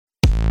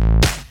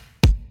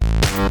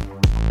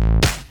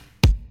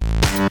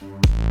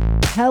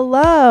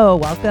Hello,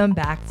 welcome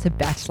back to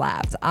Betch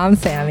Labs. I'm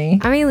Sammy.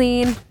 I'm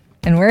Aileen.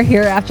 And we're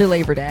here after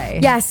Labor Day.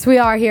 Yes, we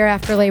are here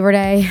after Labor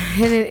Day.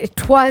 And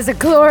it was a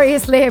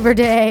glorious Labor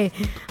Day.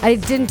 I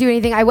didn't do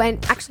anything.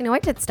 I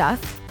did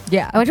stuff.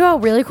 Yeah. I went to a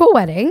really cool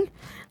wedding.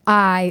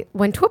 I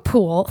went to a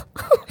pool.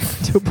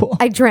 To a pool.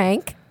 I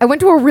drank. I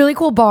went to a really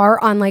cool bar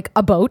on like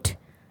a boat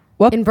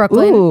in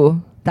Brooklyn.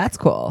 Ooh, that's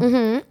cool.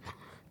 Mm-hmm.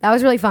 That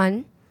was really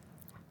fun.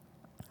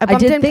 I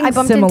did things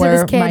bumped into similar,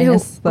 this kid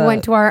who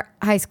went to our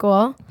high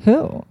school.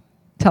 Who?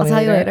 I'll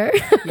tell you later.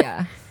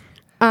 Yeah.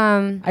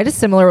 I just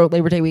similar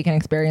Labor Day weekend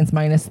experience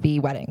minus the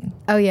wedding.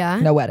 Oh, yeah?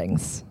 No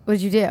weddings. What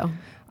did you do?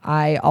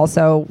 I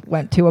also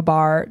went to a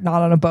bar,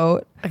 not on a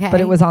boat, Okay.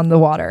 but it was on the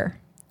water.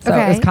 So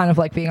it was Okay. kind of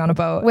like being on a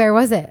boat. Where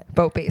was it?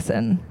 Boat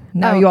Basin.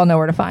 Now Oh. you all know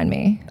where to find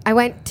me. I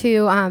went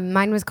to,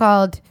 mine was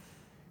called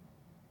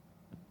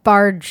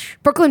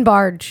Brooklyn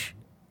Barge.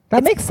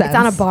 That makes sense. It's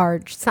on a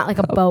barge. It's not like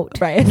a boat.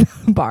 Right.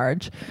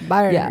 Barge.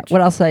 Barge. Yeah. What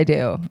else did I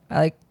do?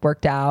 I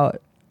worked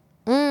out.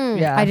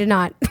 Yeah. I did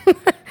not.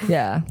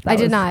 Yeah. I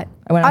did not.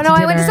 I went out to I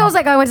dinner. went to Soul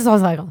Cycle. I went to Soul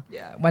Cycle.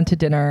 Yeah. Went to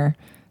dinner.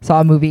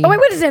 Saw a movie. Oh, I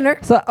went to dinner.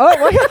 So, oh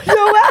my God,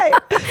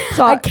 no way.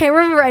 So I can't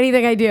remember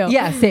anything I do.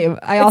 Yeah, same.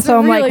 I It's also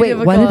am like, really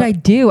wait, what difficult. did I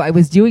do? I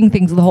was doing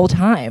things the whole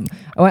time.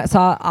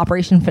 Saw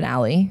Operation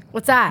Finale.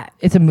 What's that?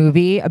 It's a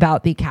movie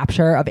about the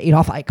capture of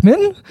Adolf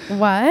Eichmann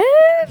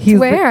What? He's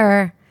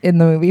Where? in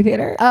the movie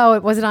theater. Oh,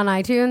 was it on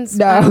iTunes?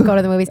 No. I don't go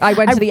to the movies. I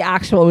went to the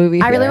actual movie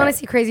I theater. really want to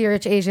see Crazy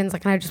Rich Asians.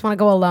 Like, and I just want to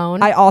go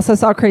alone. I also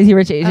saw Crazy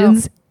Rich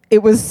Asians.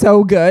 It was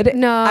so good.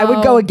 No. I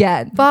would go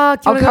again.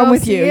 Fuck. I'll come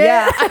with you. it?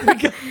 Yeah. I would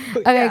go.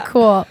 Okay, Yeah.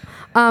 cool.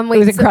 Wait, It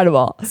was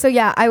incredible. So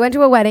yeah, I went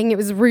to a wedding. It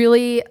was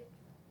really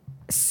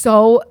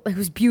it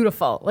was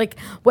beautiful. Like,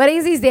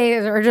 weddings these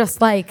days are just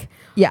like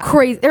Yeah.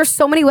 crazy. There's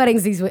so many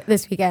weddings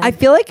this weekend. I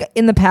feel like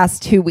in the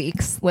past 2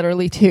 weeks,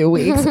 literally 2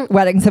 weeks,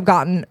 weddings have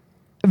gotten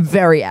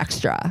very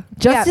extra.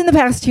 Just Yeah. in the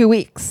past 2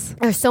 weeks.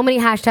 There's so many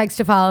hashtags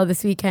to follow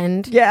this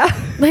weekend. Yeah.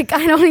 Like,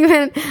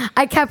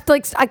 I kept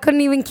I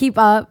couldn't even keep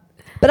up.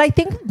 But I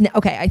think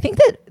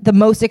that the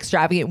most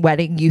extravagant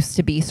wedding used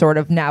to be sort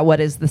of now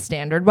what is the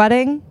standard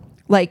wedding.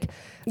 Like a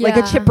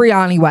Yeah.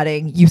 Cipriani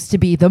wedding used to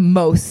be the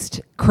most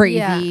crazy,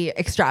 Yeah.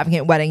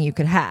 extravagant wedding you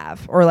could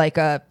have. Or like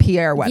a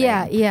Pierre wedding.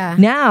 Yeah, yeah.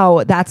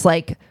 Now that's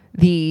like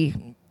the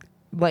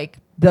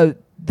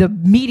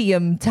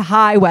medium to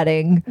high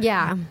wedding.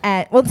 Yeah.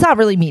 And well, it's not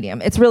really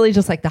medium. It's really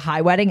just like the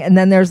high wedding. And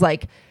then there's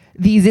like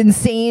these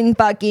insane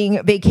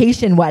fucking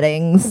vacation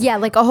weddings. Yeah,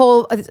 like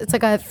it's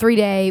like a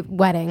 3-day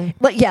wedding.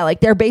 Like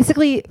they're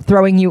basically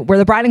throwing you where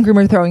the bride and groom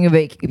are throwing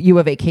you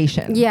a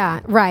vacation. Yeah,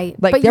 right.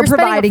 Like, but they're you're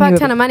spending providing a you fuck a-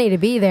 ton of money to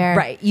be there.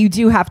 Right. You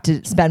do have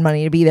to spend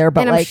money to be there,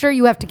 but And I'm like, sure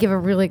you have to give a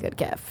really good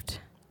gift.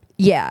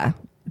 yeah,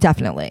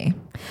 definitely.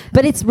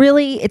 But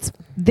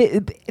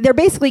they're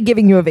basically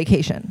giving you a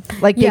vacation.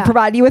 Like they Yeah.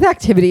 provide you with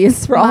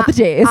activities for all the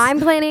days.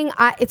 I'm planning.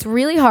 It's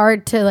really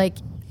hard to like,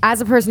 as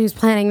a person who's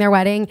planning their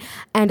wedding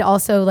and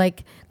also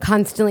like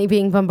constantly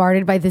being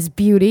bombarded by this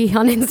beauty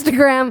on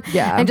Instagram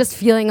Yeah. and just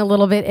feeling a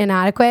little bit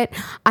inadequate.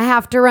 I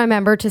have to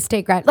remember to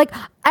stay grateful. Like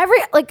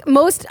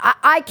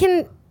I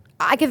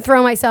can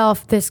throw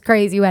myself this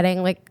crazy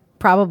wedding, like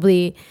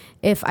probably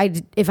if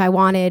I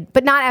wanted,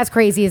 but not as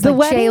crazy as The like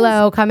weddings-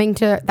 J-Lo coming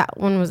to, that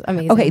one was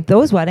amazing. Okay,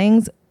 those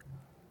weddings.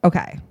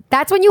 Okay.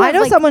 That's when you I have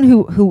know like, someone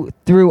who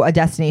threw a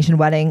destination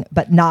wedding,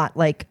 but not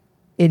like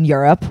in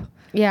Europe.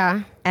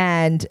 yeah.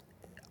 And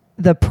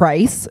the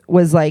price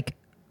was like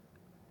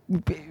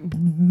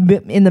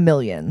in the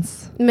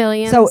millions.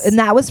 Millions. So, and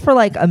that was for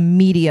like a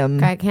medium.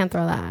 Okay, I can't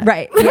throw that.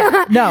 Right.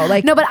 Yeah. No,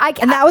 like, No, but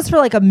and that was for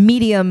like a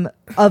medium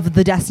of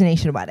the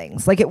destination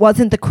weddings. Like it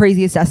wasn't the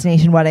craziest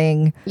destination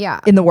wedding Yeah.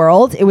 in the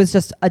world. It was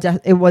just but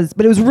it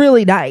was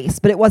really nice,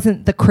 but it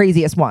wasn't the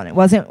craziest one. It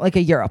wasn't like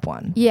a Europe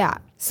one. Yeah.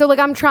 So like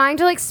I'm trying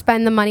to like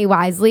spend the money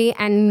wisely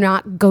and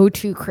not go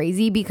too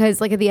crazy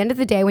because like at the end of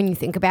the day when you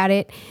think about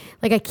it,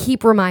 like I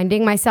keep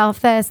reminding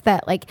myself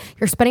that like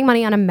you're spending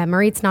money on a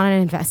memory, it's not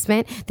an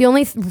investment. The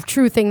only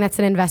true thing that's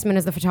an investment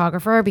is the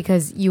photographer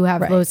because you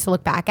have those to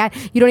look back at.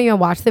 You don't even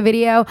watch the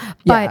video,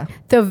 but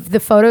the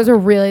photos are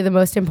really the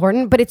most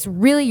important, but it's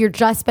really you're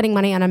just spending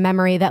money on a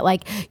memory that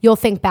like you'll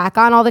think back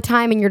on all the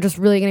time and you're just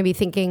really going to be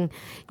thinking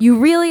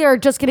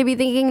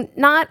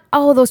not,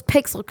 oh, those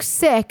pics look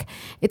sick.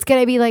 It's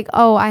going to be like,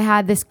 oh, I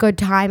had this good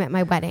time at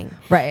my wedding.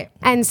 Right.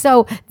 And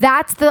so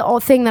that's the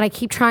whole thing that I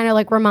keep trying to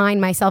like remind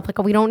myself, like,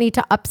 we don't need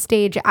to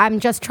upstage. I'm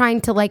just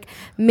trying to like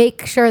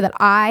make sure that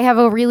I have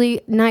a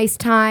really nice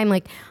time.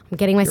 Like I'm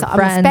getting myself,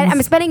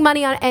 I'm spending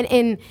money on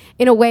and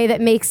in a way that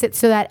makes it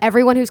so that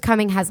everyone who's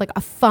coming has like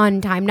a fun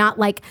time, not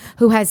like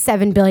who has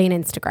 7 billion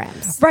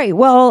Instagrams. Right.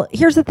 Well,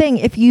 here's the thing.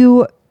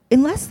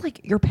 Unless like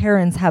your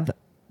parents have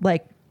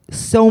like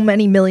so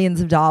many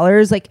millions of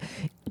dollars, like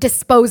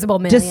disposable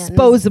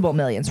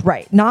millions.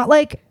 Right? Not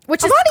like,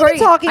 which I'm is not great.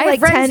 even talking I have like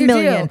friends 10 who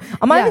million. do.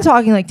 I'm not Yeah. even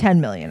talking like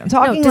 10 million. I'm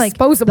talking like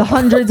disposable. the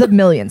hundreds of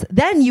millions.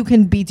 Then you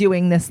can be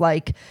doing this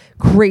like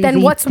crazy.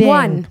 Then what's thing.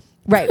 one?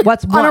 Right.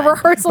 What's On a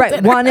rehearsal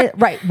dinner.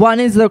 One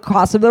is the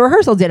cost of the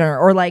rehearsal dinner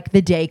or like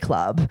the day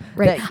club.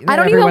 Right. that I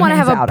don't even everyone want to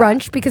have hangs a out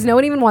brunch because no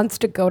one even wants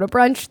to go to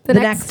brunch the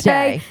next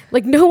day. day.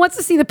 Like no one wants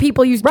to see the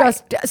people you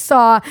just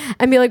saw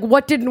and be like,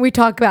 what didn't we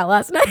talk about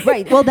last night?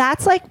 Right. Well,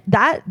 that's like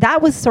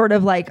that was sort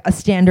of like a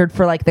standard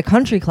for like the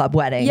country club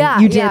wedding. Yeah,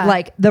 you did yeah.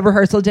 like the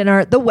rehearsal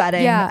dinner, the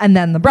wedding, and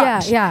then the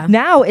brunch. Yeah.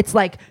 Now it's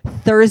like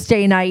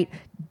Thursday night.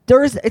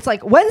 It's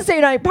like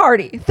Wednesday night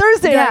party,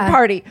 Thursday night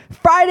party,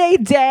 Friday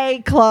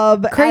day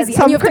club, Crazy. At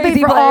some And you have to crazy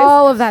pay for place.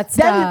 all of that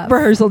stuff. Then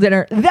rehearsal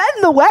dinner, then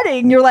the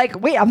wedding. You're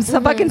like, wait, I'm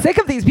so fucking sick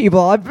of these people.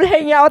 I've been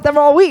hanging out with them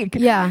all week.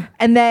 Yeah.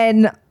 And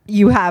then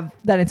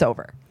then it's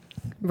over.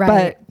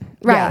 Right. But,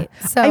 right.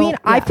 yeah. So I mean,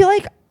 I feel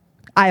like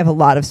I have a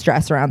lot of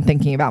stress around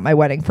thinking about my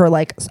wedding for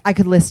like, I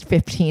could list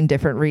 15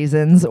 different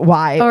reasons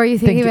why. Oh, are you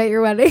thinking about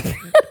your wedding?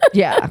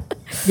 Yeah.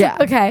 Yeah.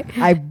 Okay.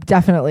 I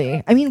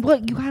definitely, I mean, well,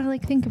 you gotta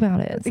like think about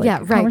it. It's like Yeah,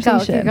 a right. Go,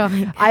 conversation. keep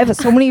going. I have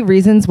so many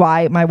reasons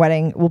why my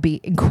wedding will be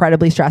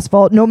incredibly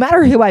stressful. No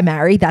matter who I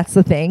marry, that's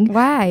the thing.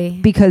 Why?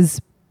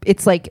 Because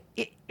it's like,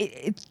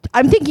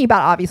 I'm thinking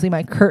about obviously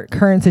my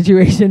current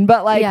situation,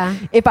 but like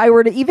if I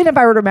were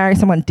to marry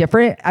someone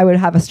different, I would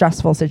have a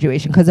stressful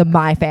situation because of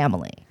my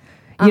family.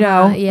 You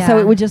know, so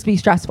it would just be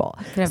stressful.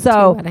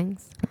 So 2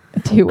 weddings.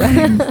 2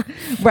 weddings,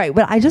 right?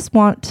 But I just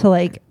want to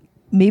like,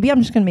 maybe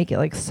I'm just gonna make it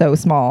like so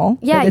small.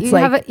 Yeah, that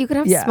it's you could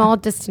have small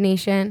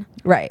destination.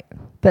 Right.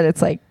 That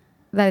it's like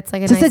That it's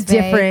like a just nice a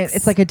different. Vegas.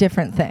 It's like a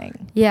different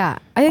thing. Yeah,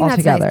 I think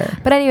altogether. that's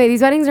nice. But anyway,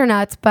 these weddings are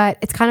nuts, but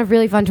it's kind of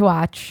really fun to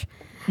watch.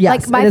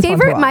 Yes, like it is fun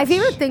to my watch.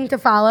 favorite thing to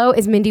follow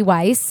is Mindy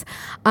Weiss.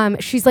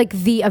 She's like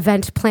the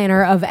event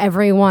planner of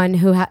everyone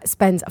who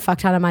spends a fuck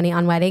ton of money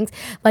on weddings.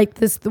 Like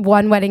this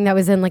one wedding that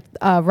was in like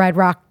Red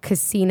Rock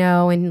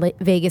Casino in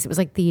Vegas. It was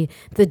like the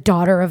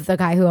daughter of the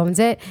guy who owns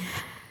it.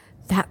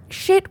 That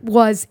shit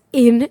was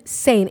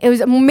insane. It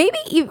was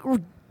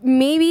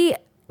maybe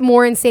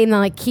more insane than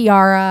like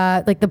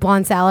Kiara, like the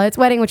Blonde Salads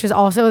wedding, which was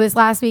also this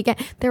last weekend.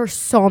 There were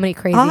so many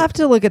crazy. I'll have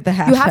to look at the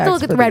hashtags. You have to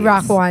look at the Red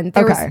Rock one.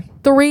 There was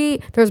 3.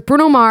 There was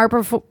Bruno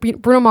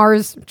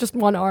Mars, just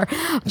one R.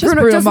 Just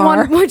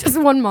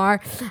one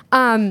Mar.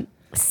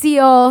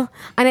 Seal,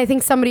 and I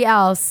think somebody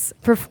else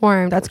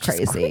performed. That's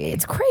crazy.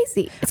 It's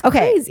crazy. It's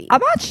Okay, crazy.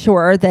 I'm not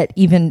sure that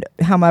even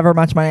however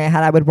much money I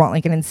had, I would want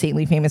like an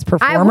insanely famous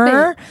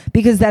performer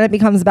because then it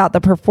becomes about the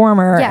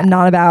performer and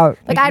not about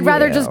like I'd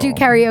rather just do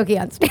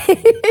karaoke on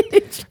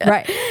stage.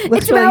 Right.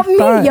 It's about me,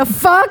 you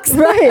fucks.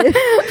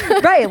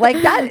 Right. Right. Like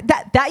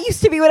that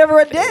used to be what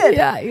everyone did.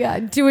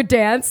 Yeah. Do a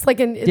dance like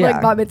like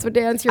bat mitzvah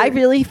dance. I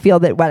really feel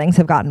that weddings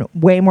have gotten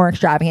way more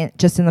extravagant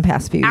just in the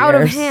past few years. Out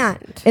of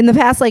hand. In the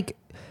past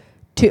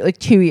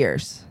 2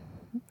 years.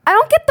 I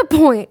don't get the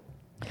point.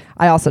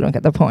 I also don't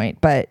get the point.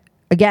 But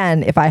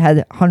again, if I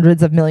had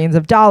hundreds of millions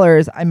of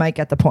dollars, I might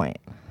get the point.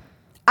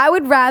 I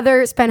would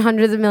rather spend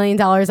hundreds of $1 millions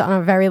on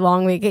a very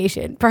long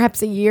vacation,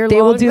 perhaps a year long.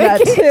 They will do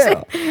vacation.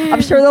 that too.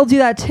 I'm sure they'll do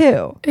that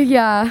too.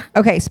 Yeah.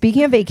 Okay,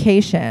 speaking of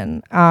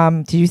vacation,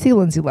 did you see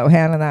Lindsay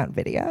Lohan in that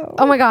video?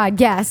 Oh my God,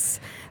 yes.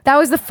 That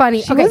was the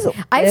funny.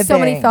 I have so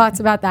many thoughts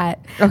about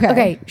that.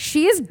 Okay.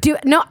 She is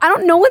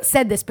no one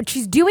said this, but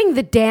she's doing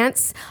the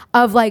dance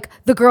of like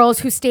the girls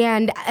who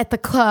stand at the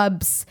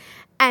clubs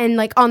and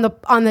like on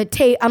the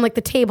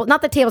table,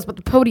 not the tables, but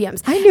the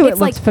podiums. I knew it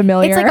looked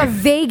familiar. It's like a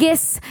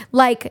Vegas,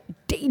 like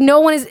no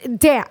one is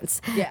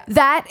dance. Yeah.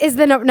 That is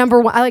the number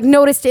one. I like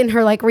noticed in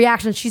her like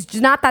reaction. She's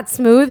just not that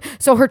smooth.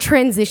 So her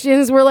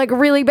transitions were like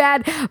really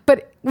bad,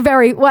 but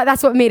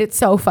that's what made it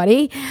so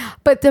funny.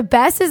 But the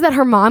best is that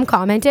her mom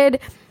commented,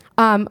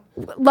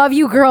 love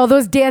you, girl.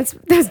 Those dance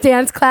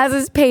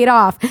classes paid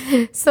off.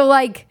 So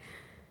like,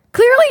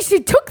 clearly she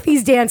took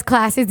these dance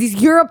classes, these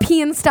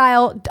European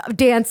style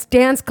dance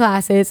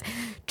classes,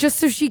 just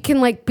so she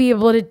can like be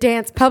able to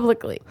dance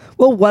publicly.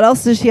 Well, what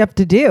else does she have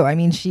to do? I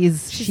mean,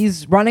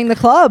 she's running the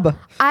club.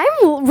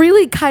 I'm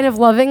really kind of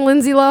loving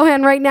Lindsay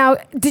Lohan right now.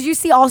 Did you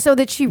see also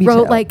that she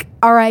wrote like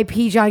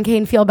R.I.P. John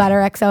Cain, feel better,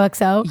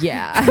 XOXO?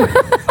 Yeah.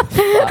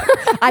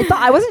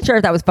 I wasn't sure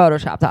if that was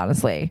photoshopped,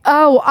 honestly.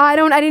 Oh, I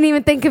didn't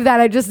even think of that.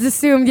 I just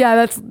assumed,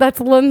 that's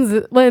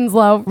Lynn's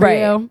love for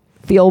you.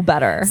 Feel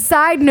better.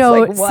 Side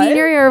note,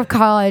 senior year of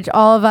college,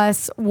 all of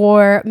us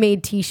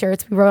made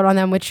t-shirts. We wrote on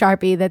them with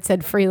Sharpie that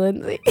said "Free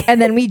Lindsay."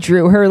 And then we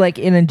drew her like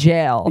in a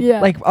jail,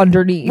 like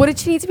underneath. What did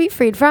she need to be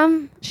freed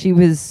from? She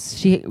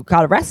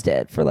got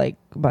arrested for like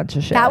a bunch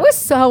of shit. That was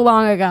so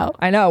long ago.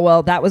 I know.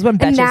 Well, that was when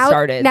Betches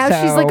started.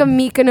 Now she's like a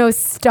Mykonos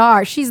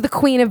star. She's the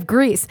queen of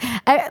Greece.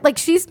 Like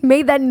she's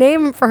made that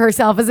name for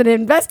herself as an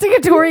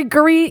investigatory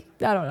Greek.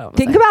 I don't know.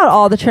 Think about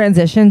all the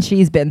transitions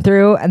she's been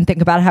through and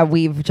think about how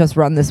we've just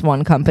run this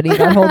one company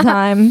that whole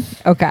time.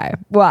 Okay.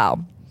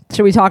 Wow.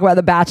 Should we talk about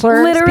The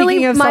Bachelor? Literally,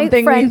 Speaking of my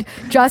friend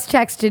just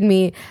texted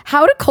me,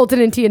 how do Colton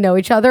and Tia know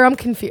each other? I'm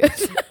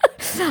confused.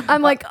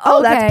 I'm like,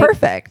 oh, that's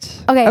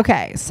perfect.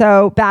 Okay.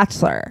 So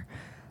Bachelor.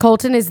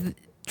 Colton is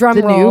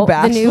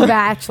the new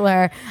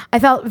Bachelor. I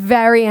felt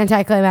very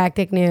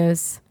anticlimactic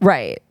news.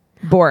 Right.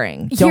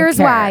 boring. Here's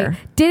why.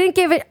 Didn't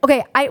give it.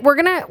 Okay, we're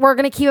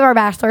gonna keep our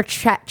Bachelor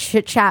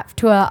chat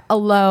to a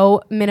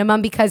low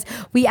minimum because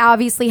we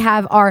obviously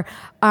have our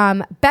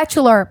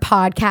Bachelor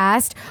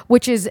podcast,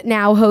 which is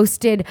now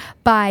hosted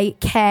by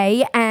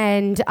Kay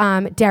and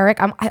Derek.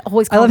 I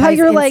love how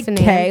you're like name.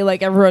 Kay,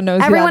 like everyone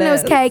knows. Everyone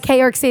knows Kay. Kay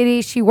York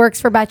City. She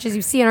works for Betches.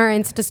 You see on her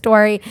Insta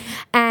story,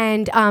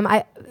 and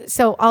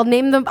so I'll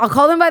name them. I'll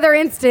call them by their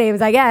Insta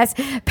names, I guess.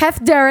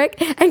 Peth Derek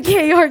and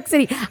Kay York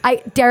City.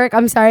 Derek,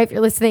 I'm sorry if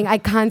you're listening. I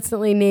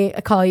constantly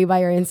call you by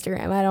your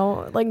Instagram. I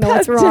don't know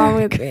what's wrong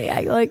with me.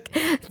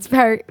 It's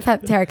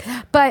Peth Derek,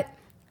 but.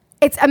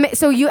 It's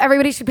so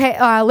everybody should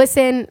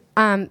listen.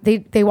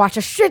 They watch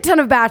a shit ton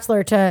of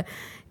Bachelor to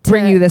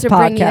bring you this podcast.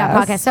 Bring you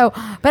that podcast. So,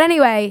 but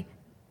anyway,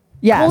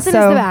 Colton is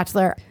the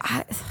Bachelor.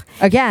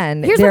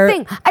 Again, here's the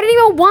thing: I didn't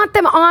even want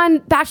them on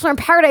Bachelor in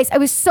Paradise. I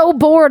was so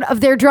bored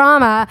of their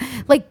drama.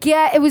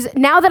 It was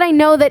now that I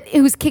know that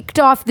it was kicked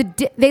off.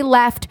 They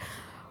left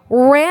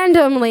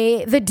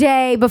randomly the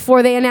day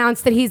before they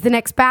announced that he's the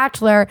next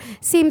Bachelor.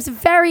 Seems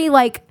very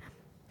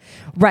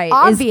right.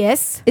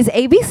 Obvious. Is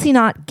ABC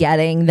not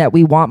getting that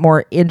we want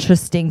more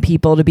interesting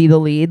people to be the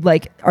lead?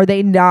 Are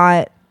they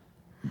not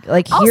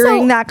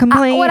hearing that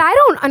complaint? What I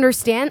don't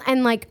understand,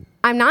 and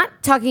I'm not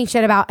talking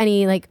shit about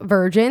any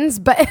virgins,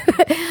 but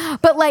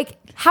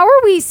how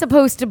are we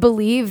supposed to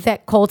believe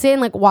that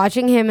Colton,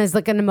 watching him as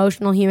an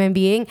emotional human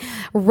being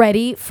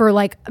ready for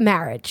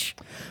marriage?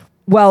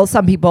 Well,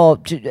 some people,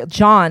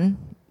 John,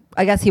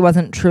 I guess he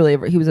wasn't truly,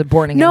 he was a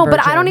born again virgin.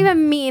 But I don't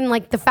even mean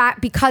the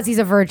fact because he's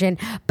a virgin,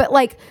 but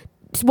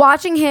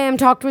watching him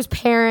talk to his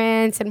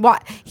parents and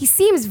he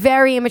seems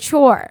very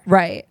immature.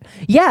 Right.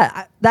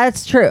 Yeah,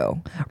 that's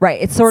true.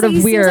 Right. It's sort of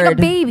weird. He seems like a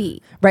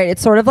baby. Right.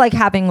 It's sort of like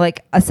having a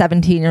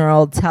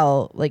 17-year-old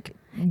tell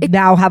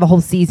now have a whole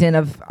season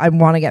of I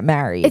want to get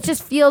married. It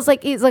just feels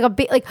like he's a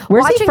bit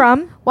where's he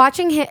from?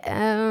 Watching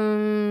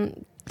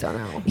him, don't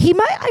know. He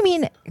might. I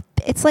mean,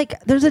 it's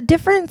there's a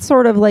different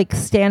sort of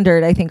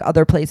standard. I think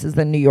other places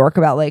than New York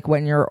about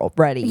when you're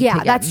ready. Yeah, to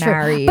get that's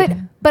married.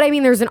 True. But I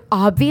mean, there's an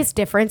obvious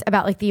difference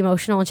about the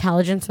emotional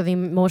intelligence or the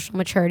emotional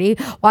maturity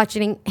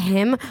watching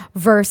him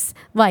versus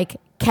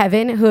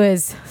Kevin, who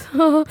is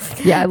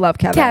yeah, I love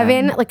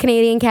Kevin.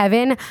 Canadian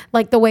Kevin,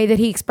 the way that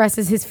he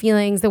expresses his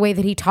feelings, the way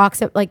that he talked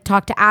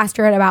to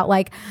Astrid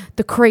about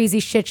the crazy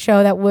shit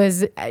show that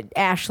was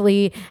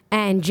Ashley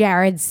and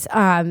Jared's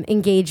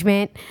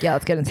engagement. Yeah,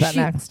 let's get into that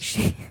next.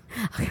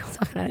 Okay, I'll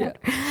talk about it.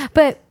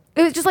 But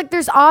it was just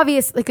there's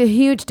obvious a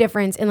huge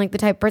difference in the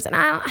type of person.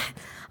 I don't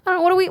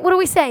know. What are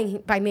we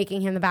saying by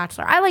making him the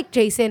Bachelor? I like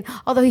Jason,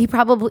 although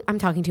I'm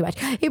talking too much.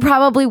 He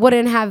probably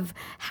wouldn't have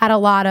had a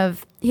lot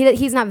of.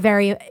 He's not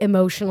very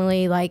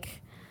emotionally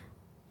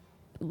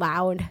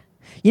loud.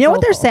 You know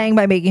what they're saying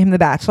by making him the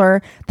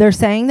Bachelor? They're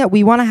saying that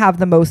we want to have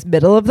the most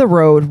middle of the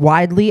road,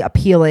 widely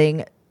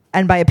appealing,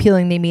 and by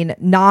appealing they mean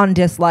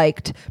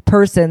non-disliked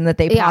person that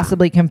they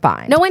possibly can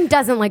find. No one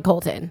doesn't like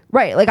Colton.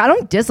 Right. I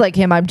don't dislike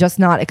him. I'm just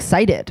not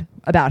excited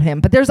about him.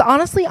 But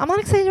honestly, I'm not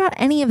excited about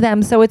any of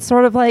them. So it's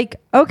sort of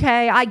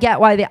okay, I get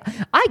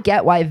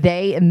why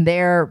they, in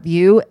their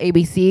view,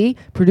 ABC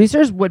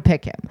producers would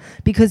pick him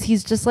because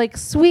he's just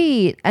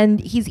sweet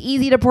and he's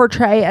easy to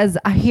portray as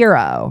a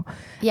hero.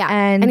 Yeah.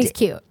 And he's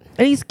cute.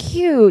 And he's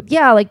cute.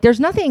 Yeah.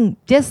 There's nothing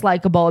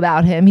dislikable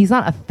about him. He's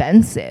not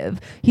offensive.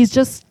 He's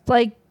just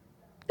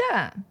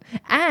yeah.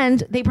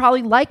 And they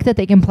probably like that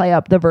they can play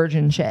up the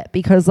virgin shit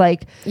because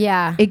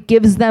it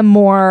gives them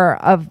more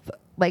of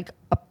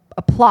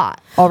a plot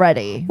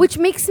already. Which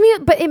makes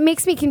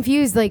me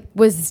confused.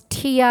 Was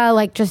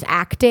Tia just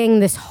acting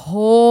this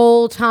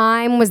whole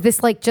time? Was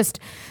this just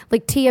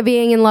Tia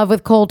being in love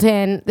with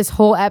Colton,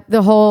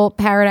 the whole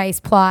Paradise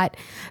plot?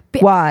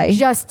 Why?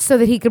 Just so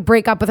that he could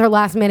break up with her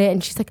last minute.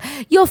 And she's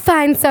you'll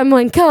find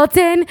someone,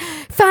 Colton.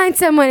 Find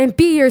someone and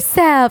be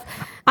yourself.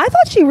 I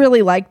thought she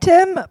really liked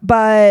him,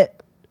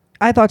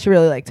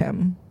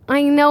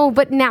 I know,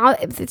 but now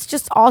it's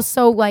just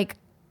also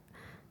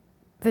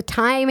the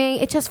timing.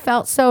 It just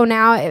felt so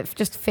now it's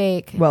just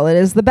fake. Well, it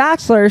is The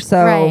Bachelor,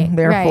 so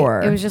therefore.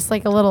 Right. It was just a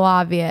little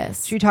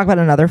obvious. Should we talk about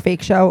another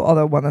fake show,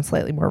 although one that's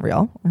slightly more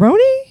real?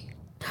 Roni?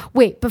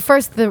 Wait, but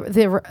first the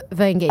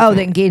engagement. Oh,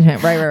 the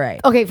engagement. Right.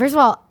 Okay, first of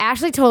all,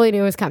 Ashley totally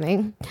knew it was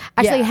coming.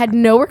 Ashley had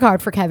no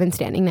regard for Kevin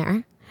standing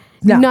there.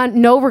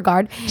 No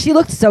regard. She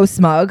looked so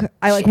smug.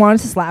 I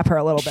wanted to slap her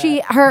a little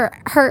bit.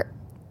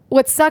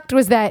 What sucked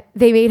was that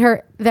they made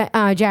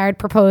Jared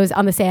propose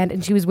on the sand,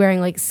 and she was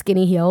wearing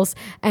skinny heels,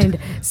 and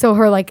so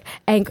her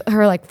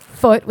her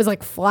foot was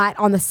flat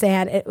on the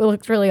sand. It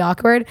looked really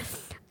awkward.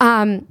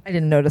 I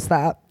didn't notice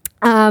that.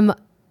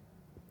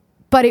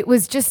 But it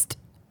was just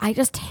I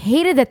just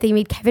hated that they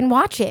made Kevin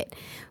watch it.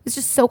 It was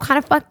just so kind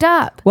of fucked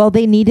up. Well,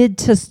 they needed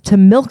to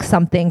milk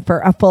something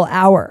for a full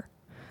hour.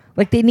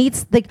 They need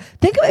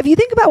if you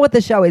think about what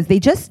the show is, they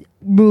just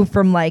move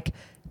from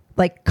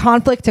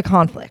conflict to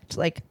conflict,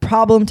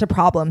 problem to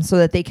problem, so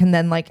that they can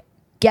then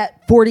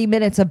get 40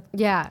 minutes of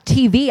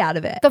TV out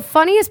of it. The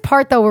funniest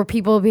part though were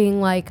people being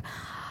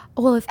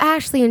well, if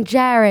Ashley and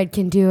Jared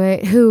can do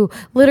it, who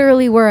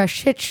literally were a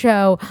shit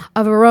show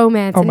of a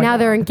romance and now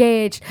they're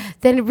engaged,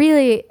 then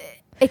really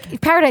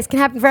paradise can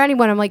happen for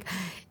anyone. I'm like,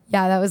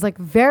 yeah, that was like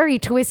very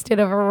twisted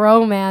of a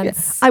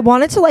romance. Yeah. I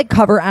wanted to like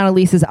cover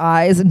Annalise's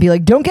eyes and be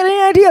like, don't get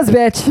any ideas,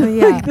 bitch.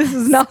 Yeah. Like, this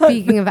is not.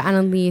 Speaking of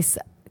Annalise,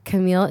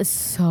 Camille is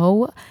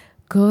so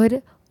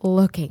good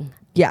looking.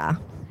 Yeah.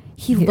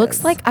 He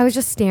looks like, I was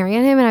just staring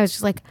at him and I was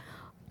just like,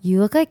 you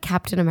look like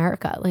Captain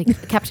America,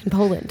 like Captain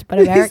Poland, but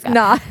America. He's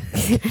not.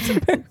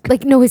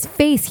 Like, no, his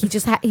face, he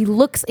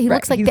looks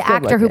like the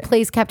actor who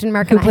plays Captain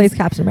America. Who plays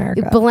Captain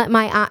America.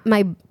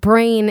 My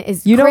brain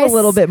is You know a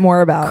little bit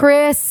more about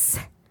Chris.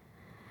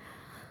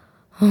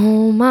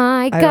 Oh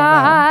my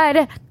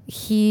God.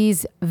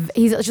 He's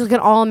just like an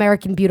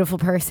all-American beautiful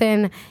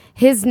person.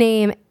 His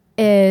name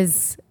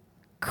is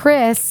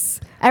Chris.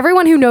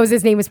 Everyone who knows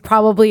his name is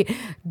probably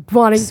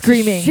wanting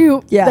screaming, to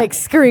shoot, like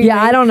screaming.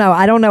 Yeah, I don't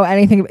know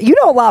anything. You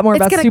know a lot more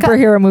about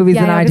superhero movies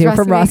than I do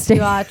from Rusty.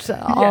 Watch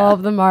all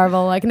of the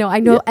Marvel. Like, no, I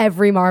know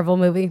every Marvel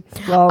movie.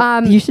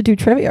 Well, you should do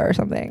trivia or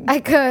something. I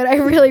could. I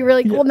really,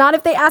 really. Well, not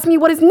if they ask me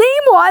what his name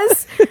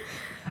was.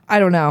 I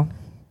don't know.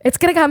 It's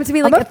gonna come to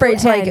me like I'm afraid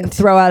to like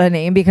throw out a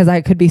name because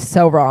I could be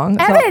so wrong.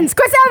 Evans,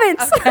 Chris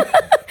Evans.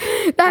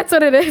 Okay. That's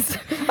what it is.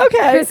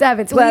 Okay, Chris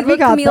Evans. Glad we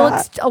got Camille that.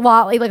 looks a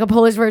lot like a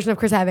Polish version of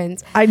Chris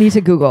Evans. I need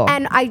to Google.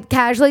 And I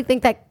casually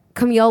think that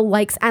Camille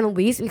likes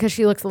Annalise because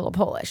she looks a little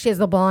Polish. She has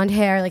the blonde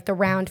hair, like the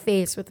round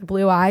face with the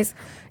blue eyes.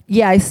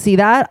 Yeah, I see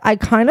that. I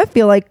kind of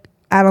feel like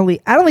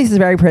Annalise is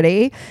very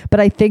pretty,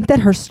 but I think that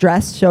her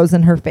stress shows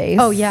in her face.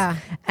 Oh yeah.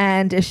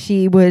 And if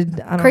she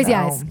would, I don't crazy know.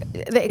 eyes.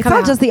 It's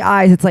not just the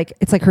eyes. It's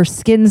like her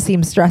skin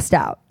seems stressed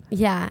out.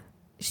 Yeah,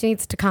 she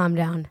needs to calm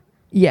down.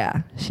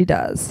 Yeah, she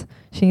does.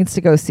 She needs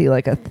to go see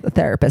like a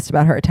therapist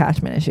about her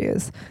attachment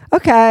issues.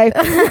 Okay.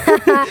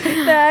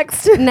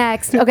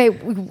 Next. Okay,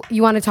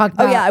 you want to talk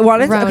about? Oh yeah, I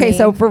wanted to. Okay,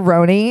 so for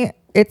Roni,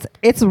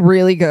 it's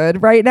really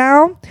good right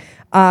now.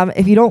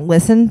 If you don't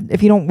listen,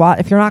 if you're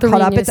not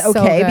caught up, it's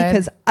okay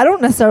because I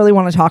don't necessarily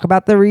want to talk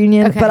about the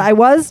reunion, but I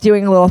was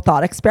doing a little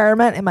thought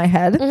experiment in my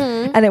head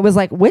and it was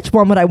like, which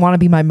one would I want to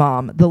be my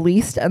mom? The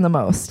least and the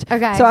most.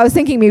 Okay. So I was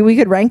thinking maybe we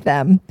could rank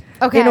them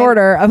in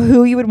order of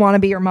who you would want to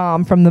be your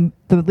mom from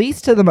the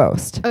least to the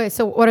most. Okay,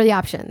 so what are the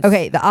options?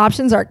 Okay, the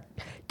options are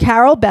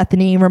Carol,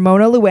 Bethany,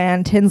 Ramona,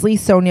 Luann, Tinsley,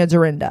 Sonia,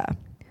 Dorinda.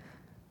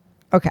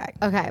 Okay.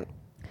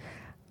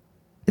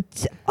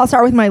 I'll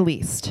start with my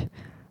least.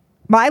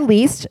 My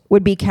least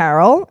would be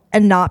Carol,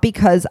 and not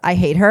because I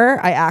hate her.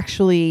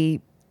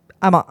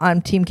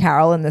 I'm Team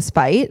Carol in this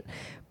fight,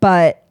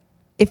 but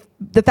if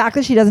the fact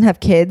that she doesn't have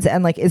kids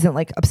and like isn't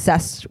like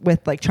obsessed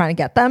with like trying to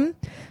get them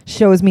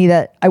shows me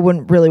that I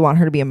wouldn't really want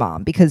her to be a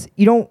mom, because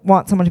you don't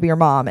want someone to be your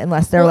mom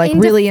unless they're like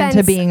really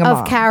into being a mom.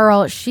 Of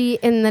Carol, she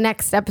in the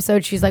next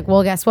episode she's like,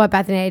 well, guess what,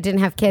 Bethany, I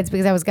didn't have kids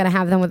because I was going to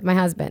have them with my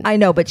husband. I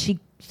know, but she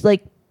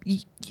like,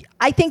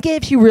 I think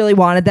if she really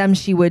wanted them,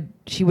 she would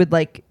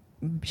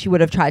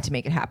have tried to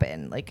make it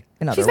happen. Like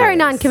in other She's very ways.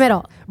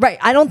 non-committal. Right.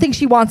 I don't think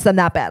she wants them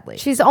that badly.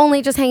 She's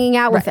only just hanging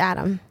out with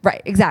Adam.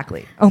 Right.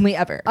 Exactly. Only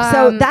ever.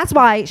 So that's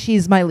why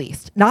she's my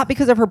least. Not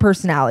because of her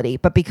personality,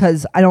 but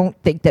because I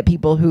don't think that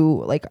people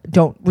who like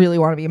don't really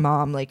want to be a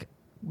mom like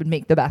would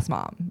make the best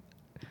mom.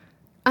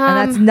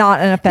 And that's not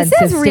an offensive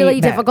This is really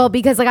statement. difficult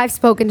because like I've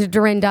spoken to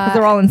Dorinda.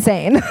 They're all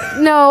insane.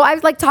 No,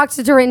 I've like talked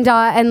to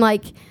Dorinda and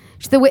like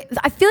the way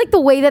I feel like the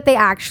way that they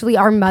actually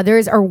are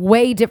mothers are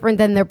way different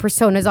than their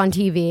personas on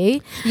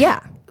TV.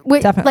 Yeah.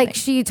 Definitely. Like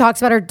she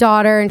talks about her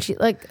daughter and she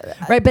like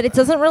right, but it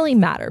doesn't really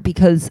matter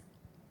because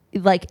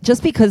like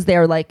just because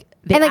they're like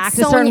they act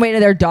a certain way to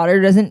their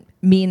daughter doesn't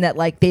mean that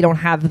like they don't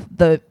have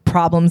the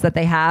problems that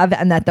they have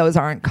and that those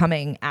aren't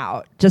coming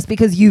out just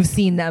because you've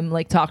seen them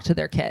like talk to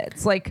their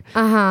kids. Like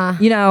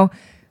you know,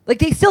 like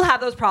they still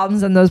have those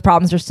problems and those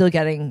problems are still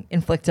getting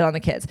inflicted on the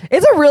kids.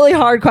 It's a really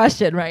hard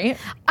question, right?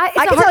 I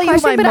can tell you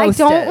who my most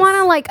is. I don't want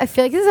to like, I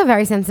feel like this is a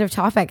very sensitive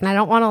topic and I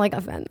don't want to like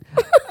offend.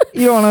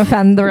 You don't want to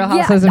offend the Real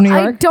Housewives of New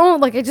York? I don't.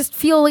 Like, I just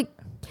feel like.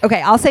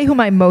 Okay, I'll say who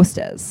my most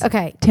is.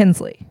 Okay.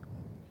 Tinsley.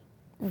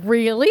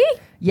 Really?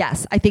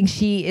 Yes, I think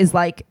she is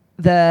like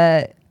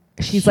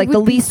she's like the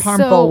least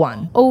harmful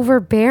one.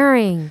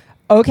 Overbearing.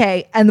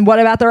 Okay, and what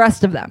about the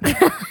rest of them?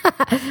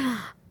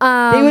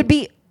 They would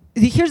be.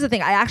 Here's the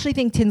thing. I actually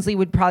think Tinsley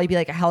would probably be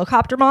like a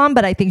helicopter mom,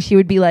 but I think she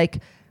would be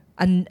like,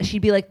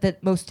 she'd be like the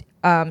most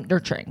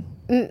nurturing.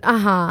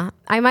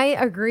 I might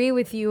agree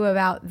with you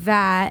about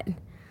that.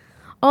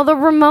 Although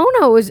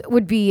Ramona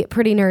would be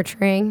pretty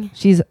nurturing.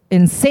 She's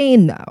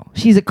insane though.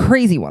 She's a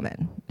crazy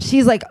woman.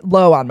 She's like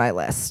low on my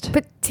list.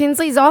 But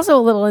Tinsley's also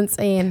a little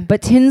insane.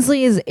 But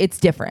Tinsley it's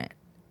different.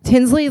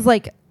 Tinsley is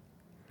like,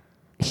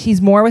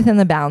 she's more within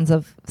the bounds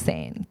of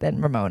sane than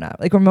Ramona.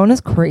 Like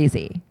Ramona's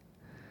crazy.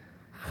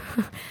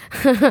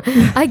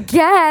 I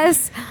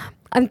guess.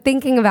 I'm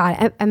thinking about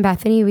it. And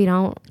Bethany,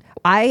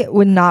 I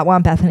would not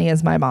want Bethany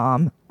as my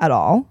mom at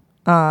all.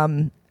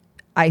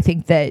 I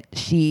think that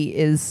she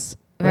is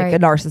like a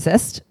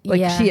narcissist.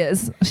 Like she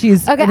is.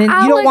 She's okay. And you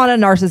don't want a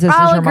narcissist as your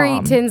mom. I'll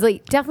agree,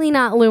 Tinsley. Definitely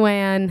not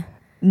Luann.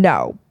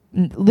 No.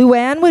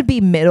 Luann would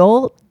be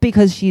middle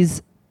because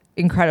she's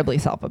incredibly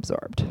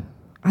self-absorbed.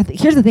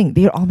 Here's the thing.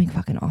 They would all make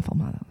fucking awful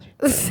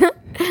mothers.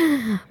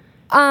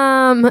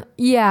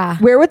 Yeah.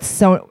 Where would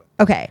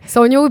okay.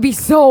 Sonia would be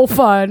so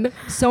fun.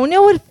 Sonia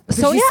she's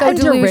so and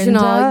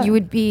delusional.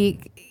 Dorinda.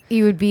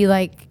 You would be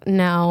like,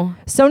 no.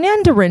 Sonia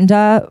and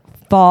Dorinda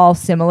fall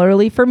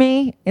similarly for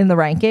me in the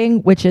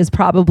ranking, which is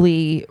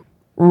probably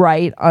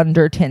right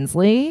under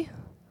Tinsley.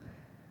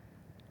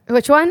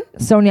 Which one?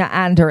 Sonia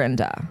and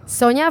Dorinda.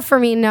 Sonia, for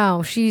me,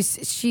 no.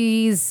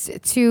 She's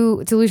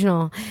too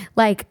delusional.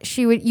 Like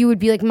you would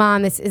be like,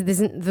 Mom, this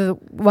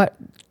isn't what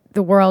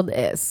the world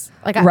is.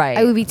 Like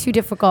I would be too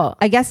difficult.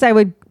 I guess I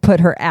would put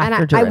her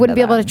after Dorinda. I wouldn't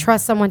be able to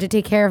trust someone to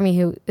take care of me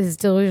who is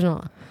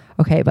delusional.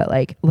 Okay, but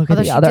like, look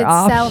Although at the other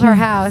option. Sell her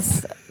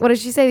house. What did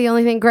she say? The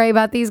only thing gray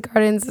about these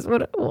gardens is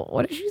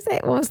what did she say?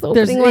 What was the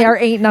opening one? There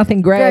ain't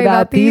nothing gray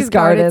about these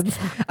gardens.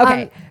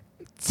 Okay,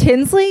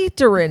 Tinsley,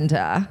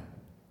 Dorinda.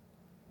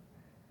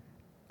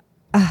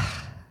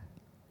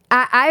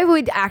 I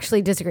would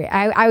actually disagree.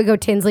 I would go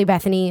Tinsley,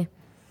 Bethany.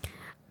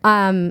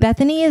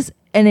 Bethany is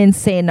an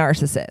insane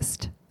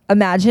narcissist.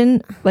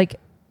 Imagine like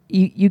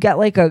you get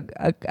like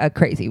a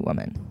crazy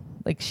woman.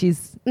 Like she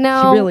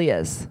really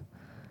is.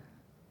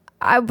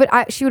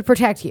 But she would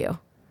protect you.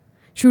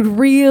 She would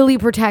really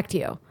protect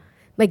you.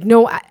 Like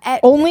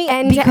only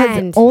end to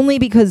end. Only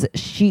because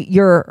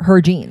you're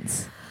her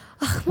genes.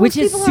 Which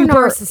is super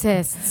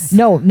narcissists.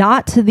 No,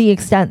 not to the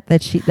extent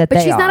that she's not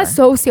a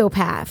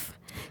sociopath.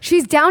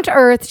 She's down to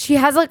earth. She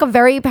has like a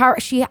very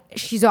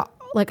she's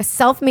like a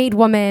self-made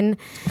woman.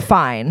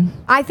 Fine.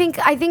 I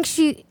think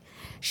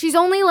she's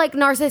only like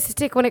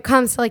narcissistic when it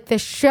comes to like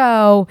this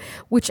show,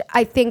 which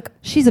I think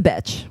she's a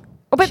bitch.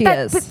 But she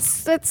is. But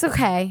that's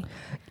okay.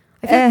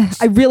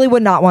 I really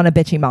would not want a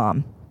bitchy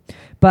mom,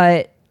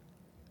 but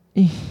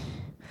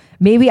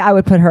maybe I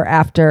would put her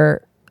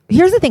after.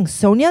 Here's the thing.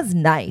 Sonia's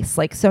nice.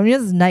 Like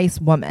Sonia's a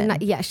nice woman.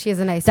 Yeah, she is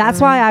a nice That's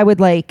woman. why I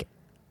would like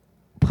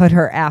put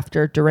her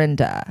after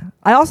Dorinda.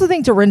 I also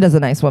think Dorinda's a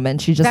nice woman.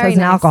 She just has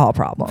an alcohol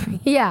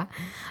problem. Yeah.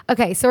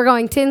 Okay, so we're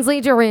going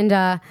Tinsley,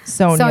 Dorinda,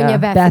 Sonia,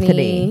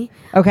 Bethany.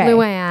 Okay.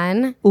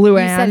 Luann. You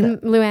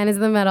said Luann is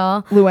in the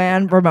middle.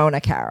 Luann,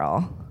 Ramona,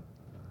 Carol.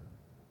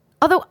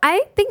 Although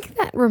I think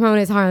that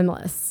Ramona is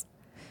harmless.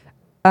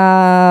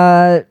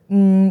 The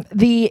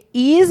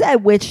ease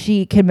at which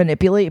she can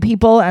manipulate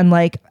people and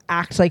like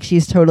act like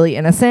she's totally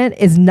innocent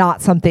is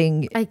not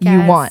something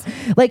you want.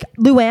 Like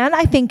Luann,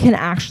 I think can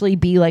actually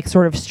be like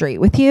sort of straight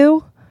with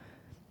you.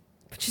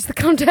 But she's the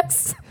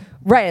countess.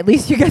 Right. At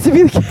least you get to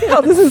be the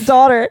countess's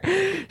daughter.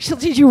 She'll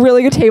teach you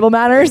really good table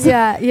manners.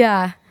 Yeah.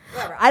 Yeah.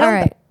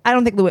 I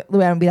don't think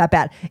Luann would be that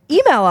bad.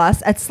 Email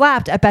us at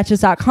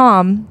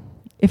slapped@betches.com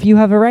if you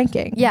have a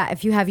ranking. Yeah.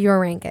 If you have your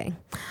ranking.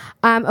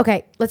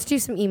 Okay, let's do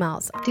some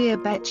emails. Dear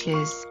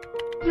Betches.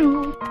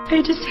 No,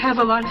 I just have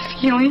a lot of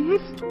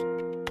feelings.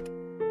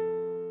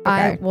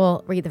 I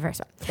will read the first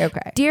one.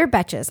 Okay. Dear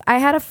Betches, I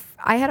had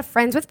a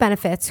friends with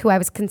benefits who I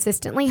was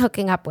consistently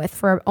hooking up with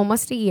for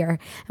almost a year,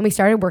 and we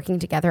started working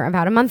together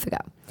about a month ago.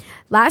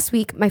 Last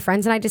week, my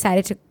friends and I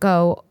decided to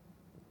go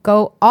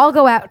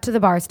out to the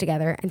bars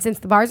together. And since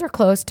the bars are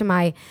close to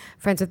my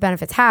friends with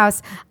benefits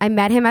house, I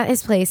met him at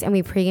his place and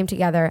we pre-gamed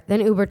together, then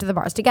Ubered to the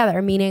bars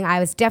together, meaning I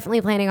was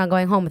definitely planning on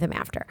going home with him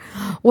after.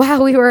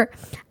 While we were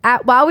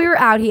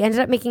out, he ended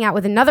up making out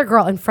with another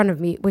girl in front of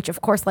me, which of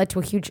course led to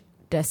a huge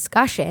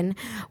discussion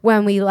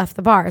when we left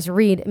the bars.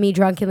 Read me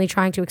drunkenly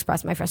trying to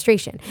express my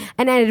frustration,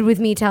 and ended with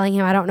me telling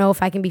him I don't know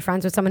if I can be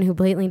friends with someone who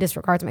blatantly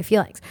disregards my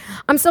feelings.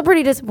 I'm still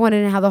pretty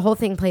disappointed in how the whole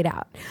thing played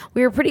out.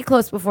 We were pretty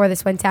close before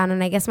this went down,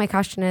 and I guess my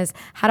question is,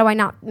 how do I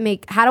not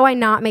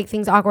make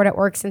things awkward at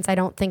work, since I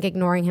don't think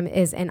ignoring him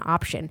is an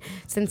option?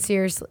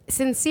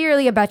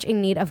 Sincerely, a bitch in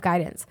need of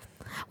guidance.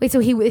 Wait,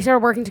 so they started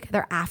working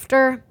together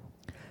after?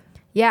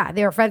 Yeah,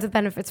 they were friends with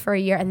benefits for a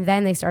year, and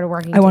then they started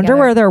working together. I wonder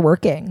where they're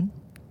working.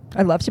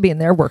 I'd love to be in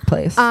their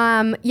workplace.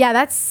 Yeah,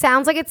 that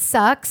sounds like it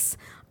sucks.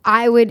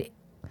 I would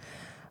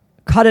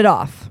cut it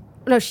off.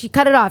 No, she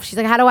cut it off. She's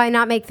like, how do I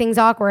not make things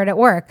awkward at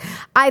work?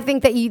 I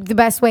think that the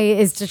best way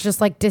is to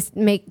just like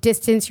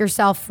distance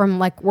yourself from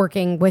like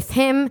working with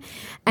him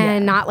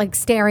and not like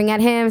staring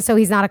at him, so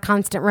he's not a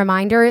constant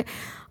reminder.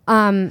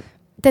 The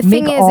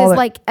thing is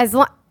like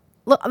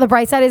look, the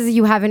bright side is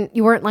you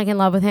weren't like in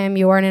love with him.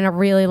 You weren't in a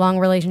really long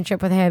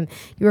relationship with him.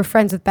 You were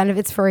friends with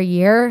benefits for a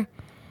year.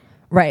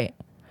 Right.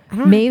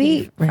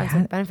 Maybe friends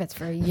with benefits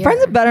for a year. Friends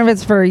with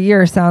benefits for a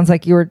year sounds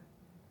like you were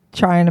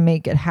trying to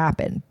make it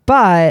happen.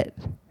 But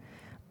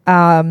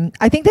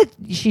I think that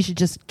she should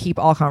just keep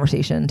all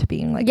conversation to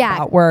being like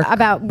about work.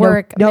 About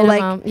work. No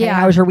like, hey,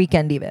 how was your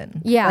weekend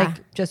even? Yeah.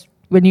 Like just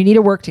when you need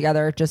to work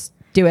together, just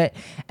do it.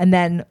 And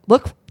then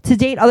look to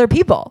date other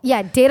people.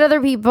 Yeah, date other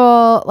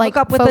people. Like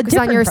up with focus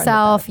on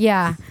yourself.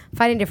 Yeah.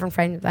 Find a different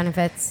friend with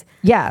benefits.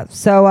 Yeah.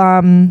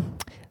 So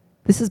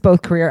this is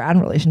both career and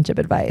relationship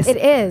advice. It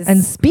is.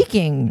 And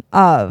speaking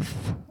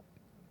of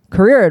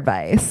career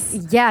advice.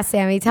 Yeah,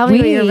 Sammy, tell me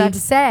what you're about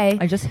to say.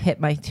 I just hit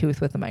my tooth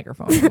with the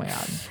microphone. Oh my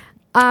God.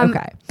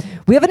 Okay.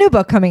 We have a new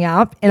book coming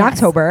out in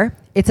October.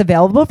 It's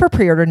available for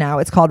pre-order now.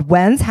 It's called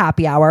When's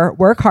Happy Hour,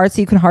 Work Hard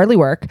So You Can Hardly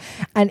Work.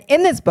 And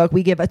in this book,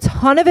 we give a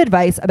ton of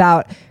advice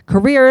about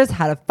careers,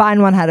 how to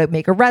find one, how to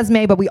make a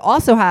resume. But we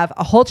also have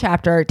a whole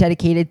chapter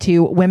dedicated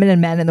to women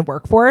and men in the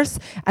workforce.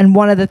 And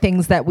one of the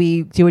things that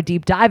we do a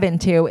deep dive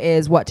into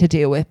is what to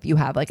do if you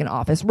have like an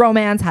office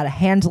romance, how to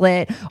handle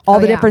it,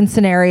 all the different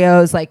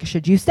scenarios. Like,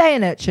 should you stay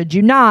in it? Should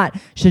you not?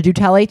 Should you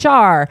tell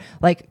HR?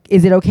 Like,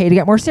 is it okay to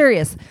get more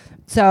serious?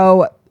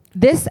 So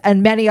this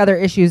and many other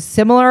issues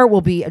similar will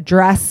be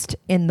addressed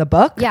in the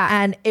book. Yeah.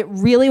 And it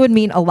really would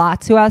mean a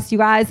lot to us, you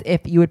guys,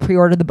 if you would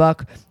pre-order the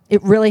book.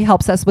 It really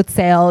helps us with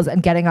sales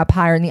and getting up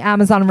higher in the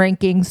Amazon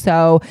rankings.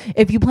 So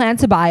if you plan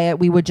to buy it,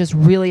 we would just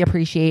really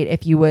appreciate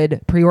if you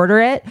would pre-order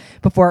it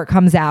before it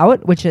comes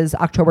out, which is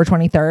October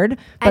 23rd.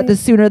 But the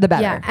sooner the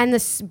better. Yeah, and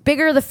the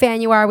bigger the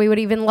fan you are, we would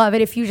even love it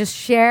if you just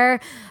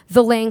share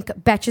the link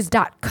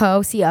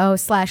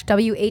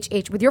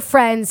betches.co/WHH with your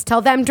friends.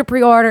 Tell them to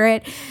pre-order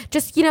it.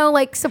 Just,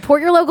 like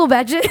support your local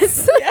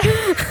Betches.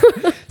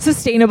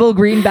 Sustainable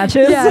green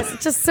Betches.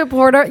 Yes, just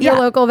support your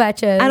local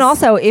Betches. And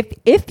also,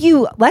 if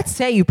you, let's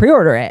say you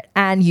pre-order it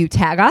and you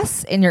tag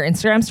us in your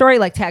Instagram story,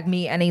 like tag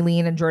me and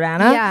Aileen and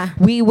Jordana,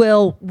 we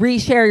will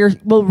reshare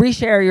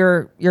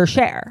your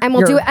share. And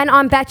we'll do it and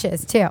on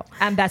Betches too.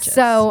 And Betches.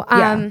 So,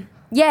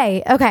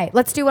 yay. Okay,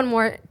 let's do one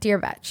more Dear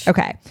Betch.